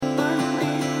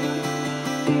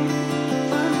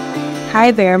Hi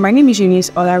there, my name is Eunice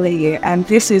Olaleye, and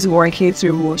this is Working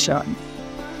Through Motion.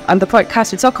 On the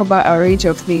podcast, we talk about a range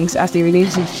of things as they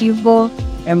relate to people,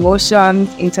 emotions,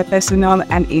 interpersonal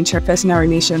and interpersonal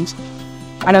relations.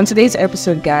 And on today's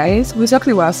episode, guys, we're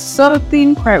talking about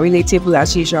something quite relatable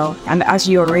as usual. And as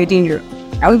you already know,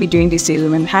 I will be doing this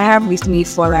alone. And I have with me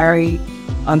Larry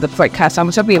on the podcast. I'm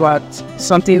talking about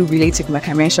something related, like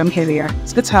I mentioned earlier.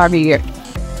 It's good to have you here.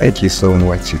 Thank you so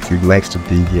much. It's nice to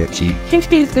be here.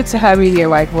 It's good to have you here.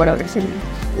 Like, what are you saying?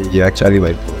 You actually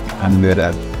like, I'm good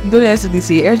at. Do less this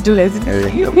year. Do less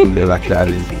this year.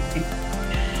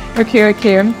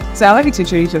 Okay. So I'd like you to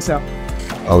introduce yourself.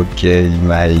 Okay,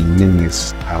 my name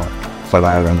is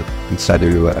Adam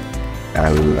Mosadoluwa.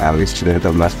 I'm a student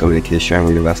of mass communication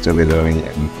with University of Ilorin,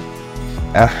 and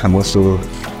I'm also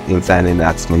interning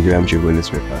at Nigerian Tribune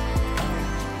newspaper.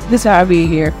 Good to have you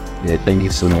here. Yeah, thank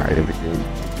you so much for everything.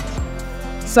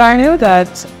 So I know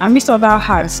that amidst all that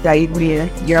hats that you wear,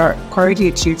 you're currently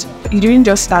a tutor. You didn't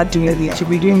just start doing it, you've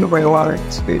been doing it for a while,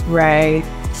 right?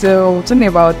 So tell me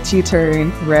about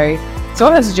tutoring, right? So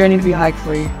what has the journey been like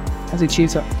for you as a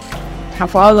tutor? And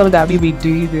for how long have you been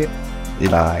doing it?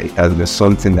 Yeah, it has been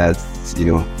something that,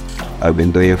 I've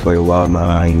been doing for a while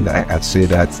now, and I'd say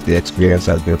that the experience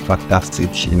has been fantastic,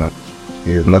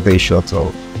 It's not very short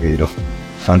or,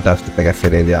 fantastic, like I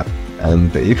said earlier.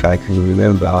 And if I can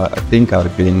remember, I think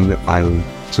I've been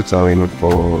tutoring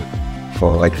for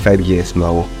like 5 years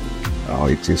now.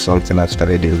 It is something I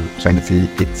started in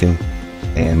 2018,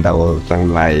 and that was during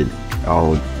my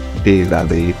days at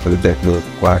the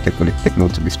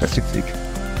Polytechnic to be specific.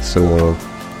 So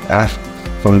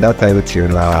from that time till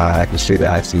now, I can say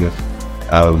that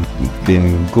I've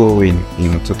been going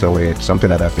in tutoring. It's something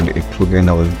that I've been improving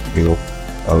on,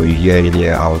 year in,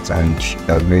 year out, and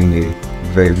that's been a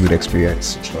very good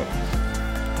experience.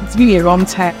 It's been a long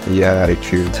time. Yeah, it's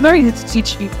true. It's very easy to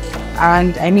teach people,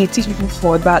 and teach people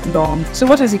for that long. So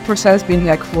what has the process been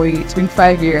like for you? It's been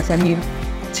 5 years.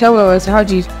 Tell us, how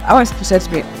has the process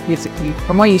been, basically,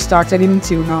 from when you started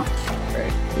until now?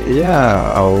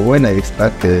 Yeah, when I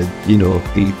started, it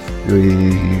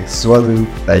wasn't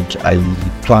like I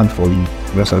planned for it.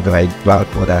 It was something I planned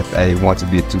for, that I want to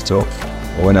be a tutor.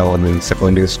 When I was in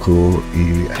secondary school,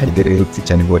 I didn't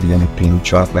teach anybody anything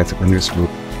throughout my secondary school.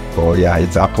 But yeah,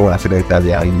 it's happened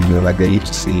accidentally. Like they used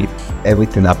to say,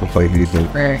 everything happened for a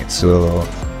reason. Right. So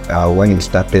when it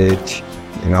started,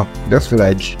 just feel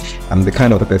like I'm the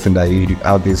kind of the person that you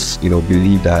have this,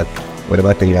 believe that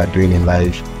whatever thing you are doing in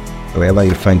life, wherever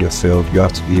you find yourself, you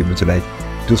have to be able to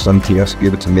do something. You have to be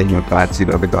able to make your part,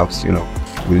 because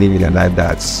we live in a life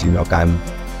that can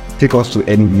take us to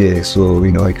anywhere. So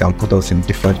it can put us in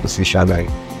different positions. Like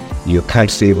you can't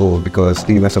say, because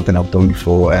this is something I've done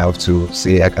before, I have to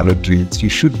say I cannot do it. You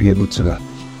should be able to.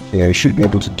 You should be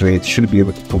able to do it. You should be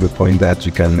able to prove a point that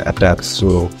you can adapt.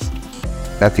 So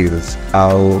that is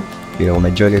how my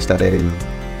journey started in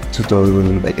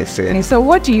tutoring, like I said. And so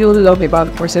what do you love about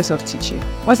the process of teaching?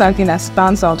 What's something that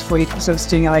stands out for you in of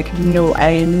teaching?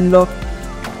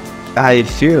 I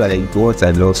feel like what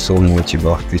I love so much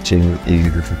about teaching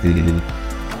is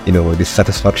the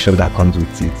satisfaction that comes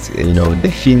with it. The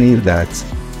feeling that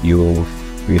you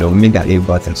make an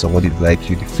impact on somebody's life.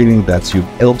 The feeling that you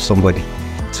help somebody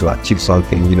to achieve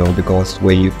something. Because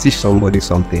when you teach somebody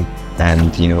something,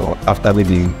 and after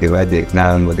maybe they write the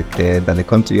exam or the test, and they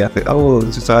come to you and say, "Oh,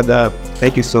 Sister Ada,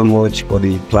 thank you so much for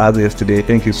the class yesterday.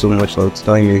 Thank you so much for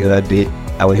studying me that day.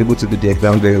 I was able to do the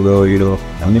exam very well,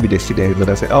 And maybe they see the result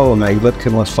and say, "Oh, my result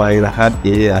came out fine. I had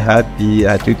A, I had B,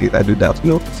 I did it, I did that."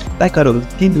 That kind of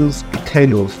things, a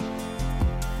kind of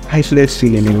priceless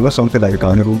feeling. Not something that you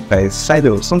can never buy. Side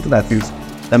of something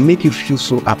that make you feel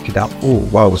so happy that, oh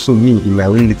wow, so me in my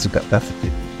own little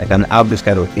capacity, I can have this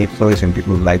kind of influence in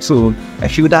people's lives. So I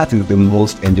feel that is the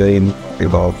most enjoying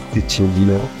about teaching.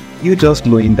 You just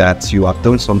knowing that you have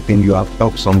done something, you have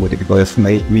helped somebody. Because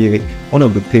one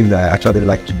of the things that I actually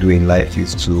like to do in life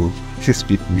is to assist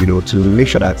people, to make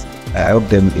sure that I help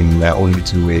them in my own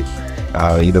little way.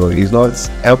 It's not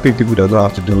helping people that don't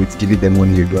have to do with giving them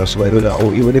money. So I know that,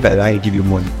 even if I give you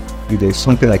money, if there's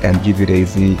something I can give you,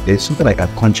 there's something I can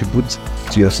contribute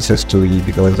to your success story.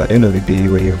 Because at the end of the day,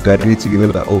 when you graduate, you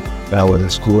remember that, when I was in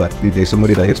school, at least there's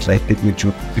somebody that used to take me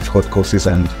through difficult courses,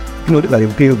 and that I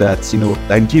feel that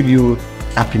that give you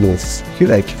happiness. I feel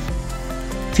like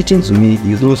teaching to me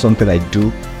is not something I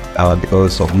do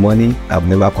because of money. I've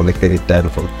never collected a dime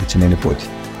for teaching anybody.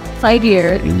 5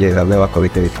 years? Yes, I've never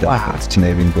collected a dime for teaching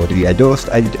anybody. I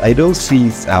don't see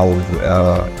it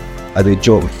as a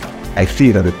job. I see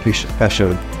it as a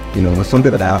passion,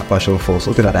 something that I have passion for,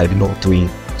 something that I love doing.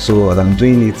 So as I'm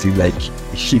doing it, it's like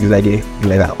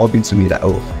a hobby to me that,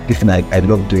 oh, this thing I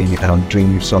love doing it, I'm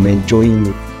doing it, so I'm enjoying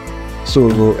it.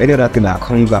 So any other thing that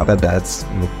comes after that,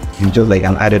 you know, it's just like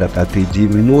an added advantage. The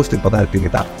most important thing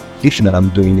is that this thing that I'm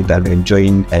doing it, I'm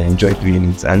enjoying, I enjoy doing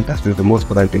it, and that's the most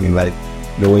important thing in life.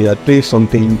 You know, when you're doing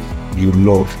something you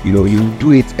love, you know, you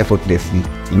do it effortlessly.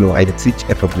 You know, I teach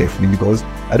effortlessly because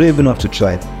I don't even have to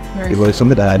try it. Right. Because it's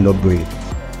something that I love doing.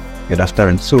 You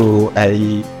understand? So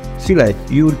I feel like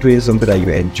you doing something that you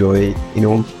enjoy, you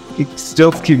know, it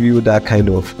just gives you that kind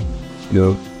of, you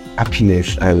know,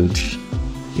 happiness, and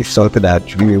it's something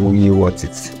that really worth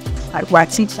it. Like what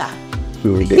teacher?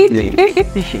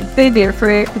 Stay there for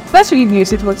it. That's really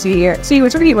beautiful to hear. See, we're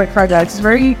talking about projects. It's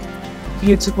very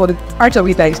beautiful. The part of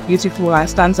it that is beautiful and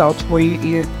stands out for you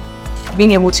is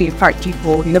being able to impact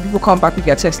people. You know, people come back with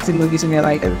their testimonies and they're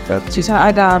like, Tutor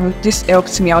Adam, this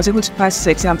helped me. I was able to pass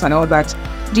exams and all that.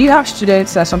 Do you have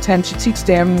students that sometimes you teach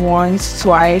them once,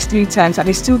 twice, 3 times, and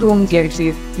they still don't get it?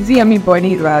 Is there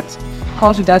anybody that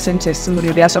comes with that same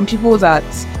testimony? There are some people that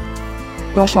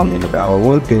don't come in.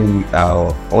 One thing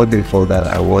for that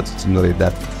I want to know is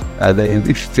that there is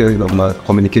this theory of my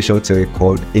communication theory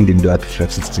called individual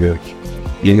differences theory.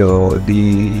 You know,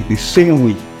 the same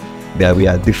way that we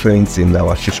are different in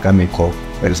our physical makeup.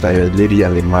 For instance, you're a lady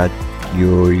and a man,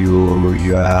 you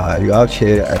have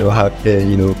hair, I don't have hair,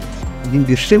 you know. In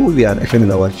the same way we are different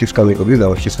in our physical makeup, this is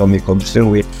our physical makeup, the same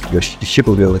way the shape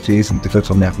of your face is different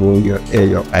from my own, your hair,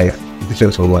 your eye is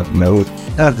different from my own.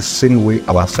 That's the same way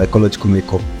our psychological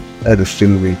makeup, that's the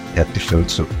same way they are different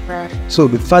too. Right. So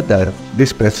the fact that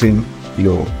this person, you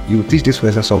know, you teach this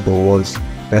person something once,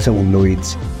 the person will know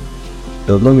it.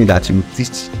 Does not mean that you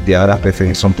teach the other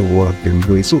person something worth they will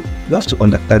do it. So you have to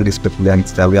understand this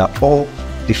peculiarity that we are all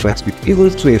different people.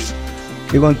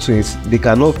 Even twins, they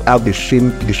cannot have the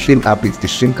same habits, the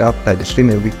same character, the same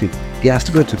everything. They are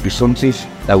still going to be something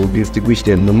that will distinguish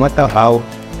them. No matter how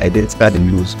identical they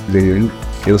lose, they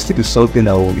will still be something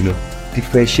that will, you know,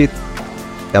 differentiate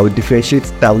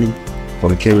Stanley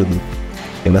from Kerry. You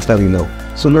understand me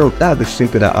now? So now that's the same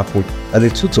thing that happened. As a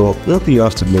tutor, nothing you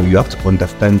have to know, you have to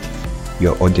understand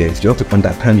your audience, you have to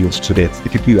understand your students, the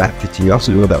people you are teaching. You have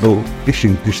to know that, oh, this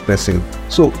is this person.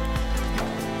 So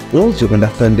once you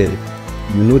understand it,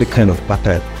 you know the kind of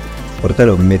pattern or the kind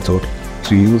of method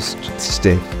to use to teach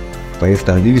them. For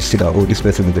instance, if you see that, oh, this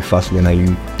person is the fast learner,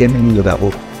 you then know that,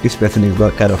 oh, this person is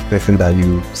that kind of person that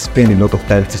you spend a lot of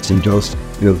time teaching, just,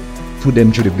 you know, put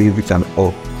them through the basics and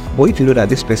all. But if you know that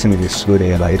this person is a slow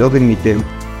learner, it doesn't need them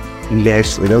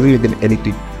less, it doesn't need them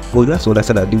anything. Well, that's what I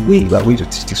said, that the way you are going to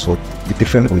teach this one is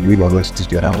different from the way you are going to teach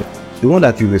the other one. The one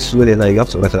that you are slow learner, you have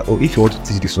to understand, oh, if you want to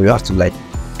teach this one, you have to like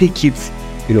take it,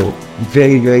 you know,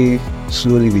 very, very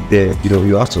slowly with them. You know,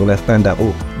 you have to understand that,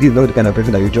 oh, this is not the kind of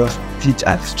person that you just teach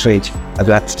at stretch. As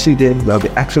you are teaching them, you will be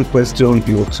asking questions,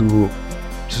 you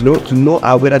know, to know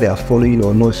how whether they are following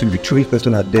or not. So you be throwing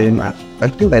questions at them and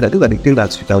things like that. These are the things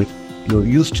that you can, you know,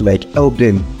 use to like help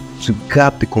them to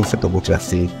grab the concept of what you are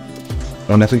saying.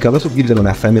 And so you can also give them an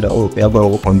assignment that, oh, they have to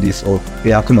work on this, or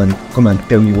they have come and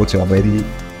tell me what you already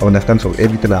understand from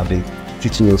everything I've been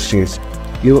teaching those things.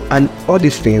 You know, and all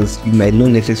these things you might not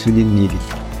necessarily need it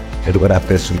for the other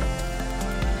person.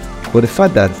 But the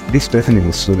fact that this person is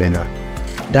a slow learner,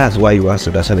 that's why you have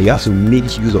to understand that you have to make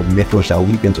use of methods that will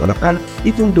lead them to understand.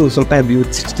 Even though sometimes you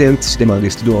teach them and they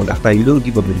still don't understand, you don't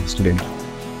give up with the student.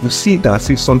 You see that,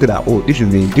 see something that, oh, this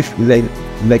is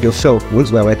like yourself.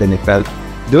 Once we are writing a file,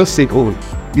 don't say, oh,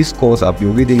 this course I've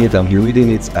been reading it, I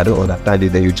don't understand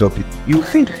it, then you drop it. You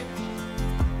think,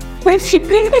 when she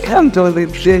come to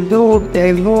it,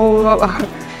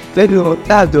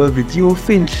 that does it. You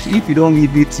think, if you don't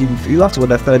read it, you have to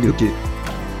understand, okay,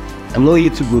 I'm not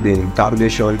here to go in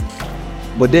calculation,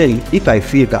 but then if I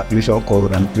see a calculation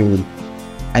code I'm doing,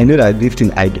 I know that this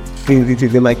thing it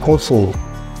is in my console,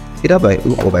 either by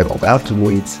hook or by hook, I have to know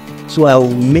it. So I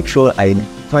will make sure I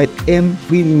find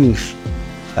every means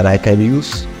that I can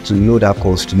use to know that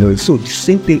course, to know it. So the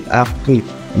same thing after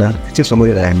now, teaching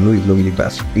somebody that I know is not really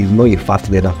fast, is not a fast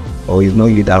learner, or is not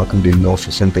really that I can do enough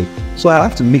or something. So I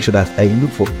have to make sure that I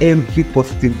look for every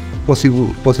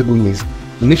possible ways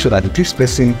to make sure that this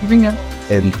person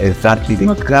and exactly they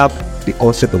grab the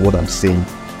concept of what I'm saying.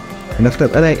 And after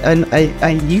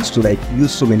I used to like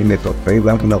use so many methods. For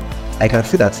example, now I can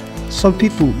see that some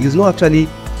people is not actually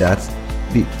that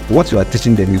what you are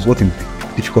teaching them is what is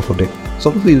difficult for them.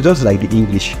 Some people is just like the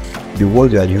English, the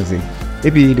words you are using.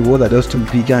 Maybe the words are just too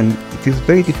big and it is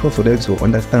very difficult for them to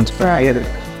understand. Right.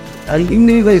 And even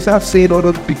if they start saying all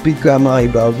those big grammar,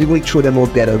 we will throw them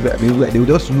up there. I mean, they will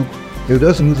just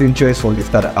lose interest from the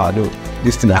start. No,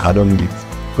 this thing I don't need it.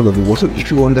 because of the work. So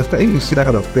if you understand, if you see that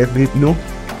kind of person,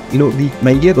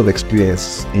 my years of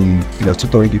experience in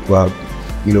tutoring people have,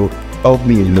 helped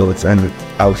me a lot, and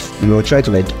I've try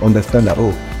to like understand that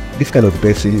this kind of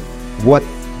person, what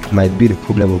might be the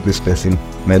problem of this person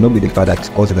might not be the fact that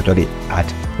cause is actually hard,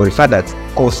 but the fact that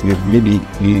cause maybe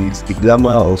is the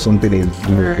grammar or something is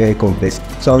very complex.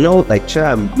 So I'm now like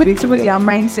try and it's really our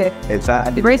mindset.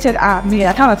 Exactly. The rated me,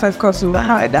 I can't afford course.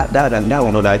 That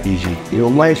one other issue.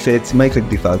 Mindset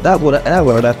different. That one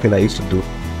other thing I used to do.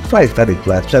 Before I started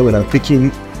class, try when I'm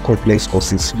taking complex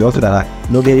courses. There's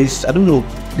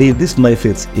this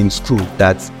mindset in school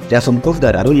that there are some courses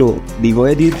that I don't know, they've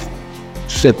already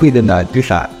separated that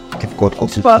these are difficult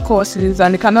courses. Courses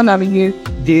and they cannot navigate.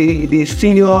 The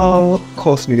senior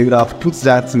course they would have put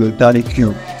that down in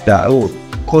queue that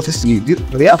courses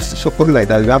they have something like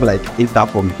that. We have like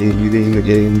intercom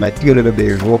in my theory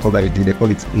they work on like they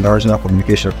call it international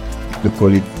communication.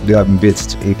 They have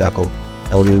based intercom.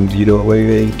 And when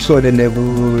you saw the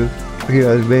level,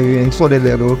 when you saw the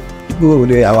level,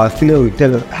 our senior will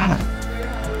tell us,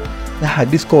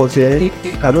 this course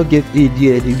cannot get aid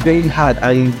yet. It's very hard,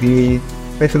 and the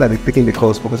person that is taking the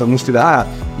course because I'm still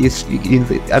it's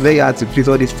very hard to please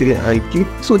all these things.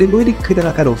 So they already created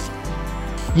that kind of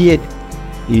in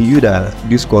you that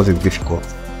this course is difficult.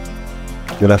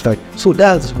 You understand? So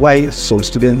that's why some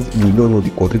students will not know the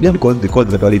course. Not because the course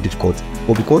is very difficult,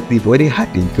 but because they've already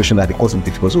had the impression that the course is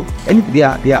difficult. So they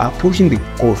are approaching the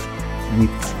course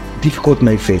with difficult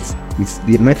mindsets. It's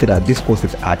the mindset that this course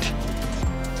is hard.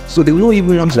 So they will not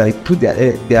even want to like put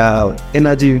their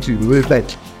energy into it.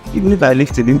 Like, even if I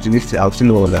listen into this, I'll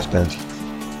still not understand.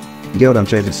 You get what I'm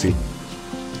trying to say?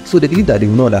 So they believe that they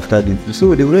will not understand it.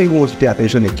 So they will not even want to pay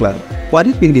attention in class. But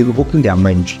I think they will open their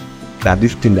mind that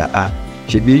this thing that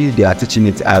should be they are teaching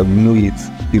it, I will know it,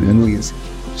 they will know it.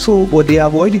 So, but they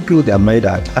have already closed their mind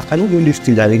that I cannot know this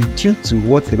thing, that they due to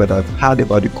what they might have heard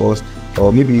about the course,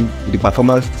 or maybe the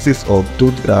performances of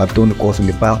those that have done the course in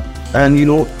the past. And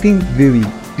things vary.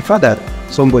 The fact that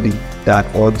somebody that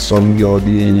or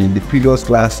the previous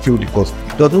class failed the course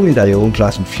doesn't mean that your own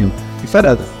class will fail. The fact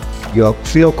that your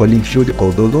fellow colleague failed the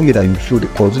course doesn't mean that you failed the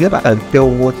course. You never can tell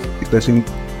what the person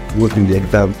wrote in the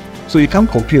exam. So you can't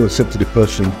compare yourself to the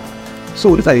person.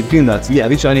 So these are the things that I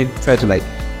literally try to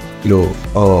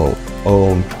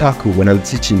tackle when I'm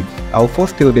teaching. I'll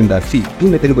first tell them that, see,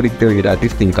 don't let anybody tell you that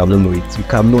this thing you cannot know it. You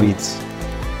can know it.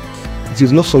 It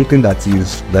is not something that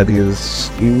is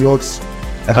not,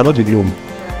 I cannot be known.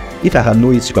 If I can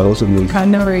know it, you can also know it.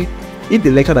 Can know it. If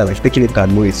the lecturer that is taking it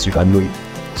can know it, you can know it.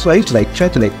 So I used to try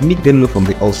to make them know from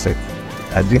the outset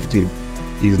that this thing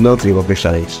is not a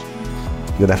professionalism.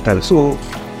 You understand? So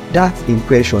that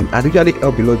impression has usually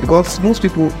helped a lot, because most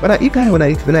people, when I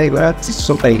teach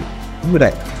something,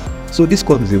 so this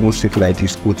course is the most simple like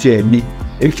this, me.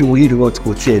 If you really want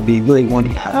to me, you want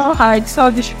it. How hard, it's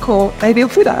so difficult. Like they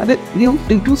feel that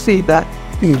they do say that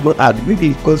thing is not hard, maybe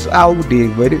because how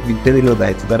they've already been telling us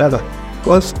that it's another.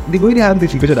 Because they already have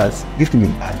this impression that this thing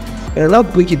is hard. And I'll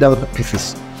break it down to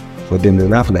pieces for them. They're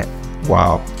not like,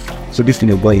 wow, so this thing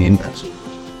is going in.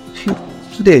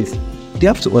 Students, they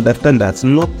have to understand that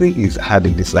nothing is hard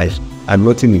in this life and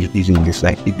nothing is easy in this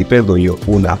life. It depends on your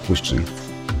own approach to it.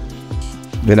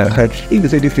 Then I heard, if they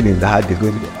say this thing is hard, it's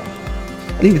going to be hard.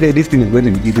 And if they say this thing is going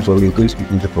to be easy for you, it's going to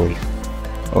be easy for you.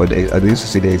 Or they used to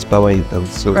say there is power in them.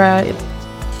 So right.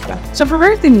 So from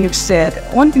everything you've said,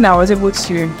 one thing I was able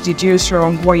to deduce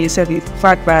from what you said is the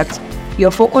fact that your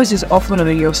focus is often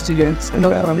on your students,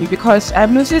 not only, because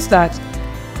I've noticed that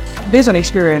based on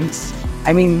experience,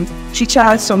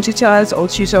 some teachers or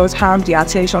tutors have their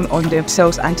attention on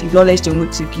themselves and the knowledge they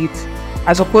want to give,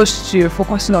 as opposed to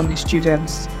focusing on the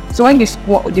students. So when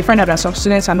they find out that some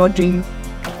students are not doing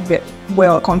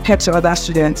well compared to other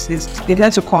students, they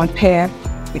tend to compare,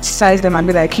 criticize them and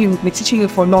be like, we're teaching you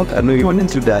for long. I know you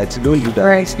don't do that. You don't do that.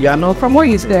 Right. You are not. From what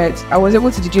you said, I was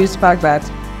able to deduce the fact that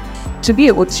to be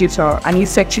a good tutor, an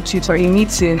effective tutor, you need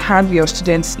to have your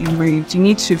students in mind. You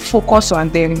need to focus on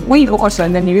them. When you focus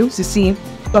on them, you're able to see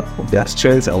their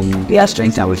strengths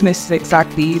and weaknesses.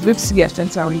 Exactly. You're able to see their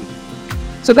strengths and weaknesses.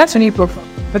 So that's when you profile.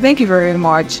 But thank you very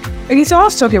much. Okay, so I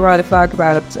was talking about the fact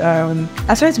that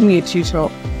aside from being a tutor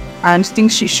and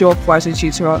things she show up for as a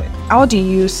tutor, how do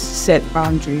you set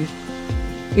boundaries?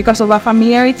 Because of our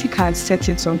familiarity can set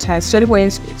it sometimes. So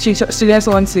when students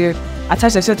want to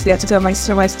attach themselves to their tutor,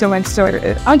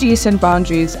 how do you set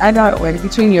boundaries, either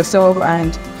between yourself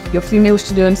and your female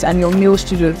students and your male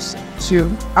students too?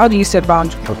 How do you set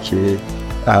boundaries? Okay.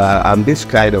 I'm this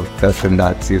kind of person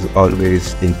that is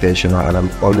always intentional and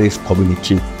I'm always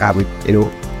communicating.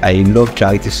 I love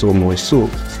charity so much. So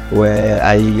Where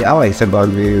how I set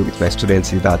boundary with my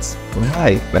students is that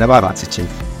whenever I'm teaching,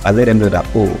 I let them know that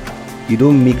you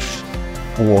don't mix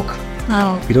work,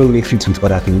 you don't mix it with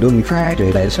other things, you don't mix it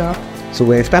with other things. So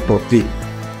when it's time for play,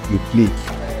 you play.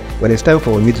 When it's time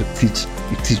for me to teach,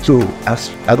 you teach. So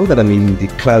I know that I'm in the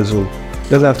classroom. It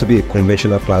doesn't have to be a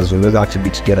conventional classroom. It doesn't have to be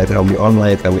together. It can be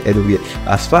online. It can be anywhere.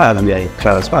 As far as we are in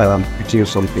class, as far as I'm teaching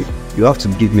something, you have to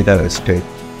give me that respect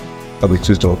of a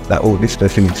tutor. That this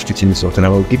person is teaching me something. I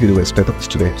will give you the respect of the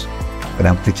student when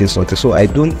I'm teaching something. So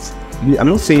I'm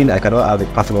not saying I cannot have a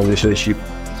personal relationship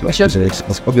with my students.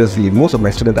 Obviously, most of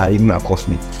my students are even my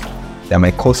classmates. They are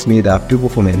my classmates. There are people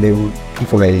from my level,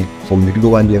 from the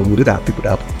lower level. We do that. People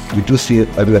that we do see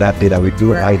every other day that we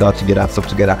do hide out together, stuff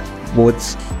together. But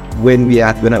when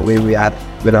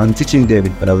I'm teaching them,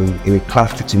 when I'm in a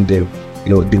class teaching them,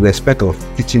 the respect of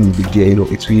teaching will be there.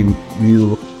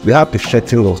 We have the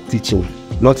setting of teaching.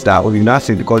 Not that you not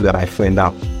say because you're my friend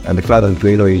now and the class is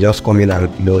going, you just come in and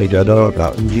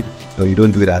you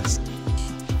don't do that.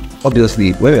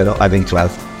 Obviously, when we're not having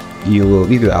class,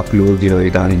 if you are close,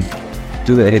 you can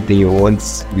do anything you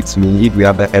want with me. If we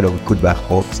have that kind of good back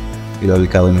hopes, you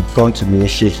can come to me,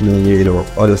 shake me,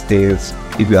 all those things.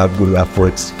 If you have good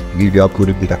reports, if you have good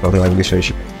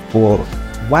relationship. For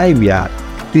why we are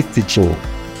teaching,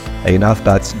 and you now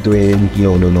start doing,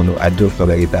 no, I don't feel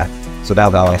like that. So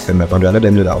that's how I set my boundary. I let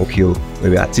them know that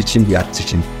when we are teaching,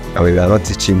 and when we are not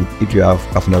teaching, if you have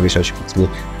a relationship with me,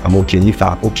 I'm okay. If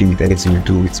I'm okay with anything you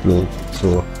do with me,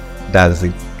 so that's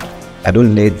it. I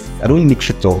don't mix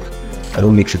it up.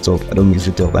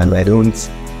 And I don't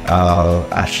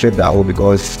accept that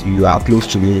because you are close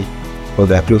to me, or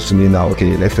they're close to me now.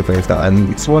 Okay, let's say for instance, and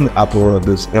it's one apple of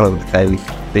this time.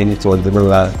 Then it was the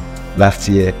last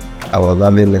year. I was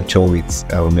having a lecture with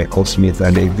my classmates,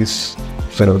 and there's this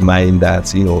friend of mine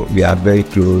that we are very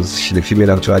close. She's a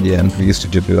female actually, and we used to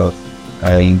joke a lot.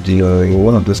 And in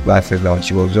one of those classes, now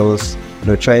she was just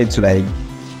trying to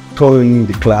turn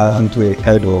the class into a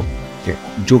kind of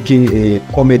joking, a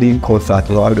comedy concert.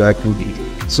 How do I put it?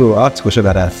 So I asked the question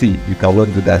that I see, you cannot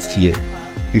do that here.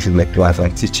 This is my class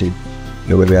I'm teaching.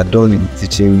 When we are done in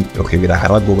teaching, okay, I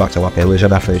cannot go back to our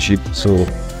professional friendship. So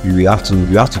you have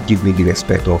to give me the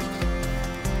respect of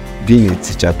being a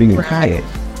teacher, being a client.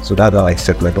 So that's how I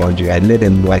set my boundary. I let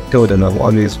them know, I tell them, I've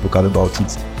always spoken about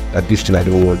it, that this thing I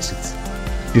don't want it.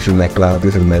 This is my class,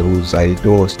 this is my rules. I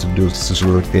don't want to do this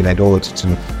sort of thing. I don't want to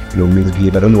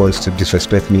misbehave. I don't want to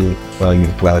disrespect me while you're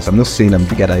in class. I'm not saying I'm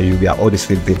bigger than you, we are all the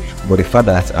same thing. But the fact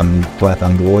that I'm in class,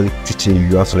 I'm the one teaching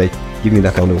you, have to give me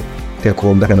that kind of take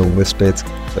home, that kind of respect,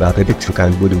 so that everything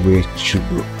can go the way it should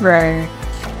go. Right.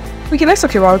 Okay, let's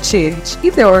talk about change.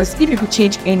 If you could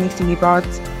change anything about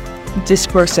this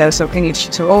process of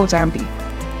English, so what would that be?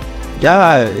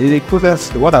 Yeah, the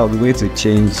process, what I'm going to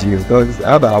change is because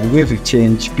I'm going to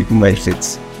change people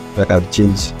mindsets. I'll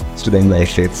change student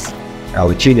mindsets. I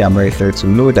will change their mindset to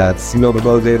know that,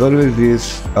 because there's always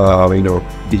this,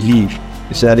 belief,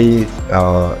 especially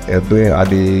at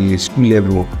the school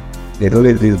level. There's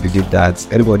always this belief that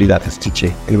anybody that is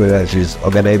teaching, anybody that is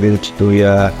organizing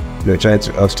tutorial, trying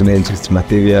to help students with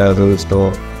materials, all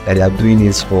stuff, that they are doing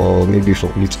this for maybe for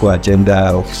political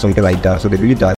agenda or something like that. So they believe that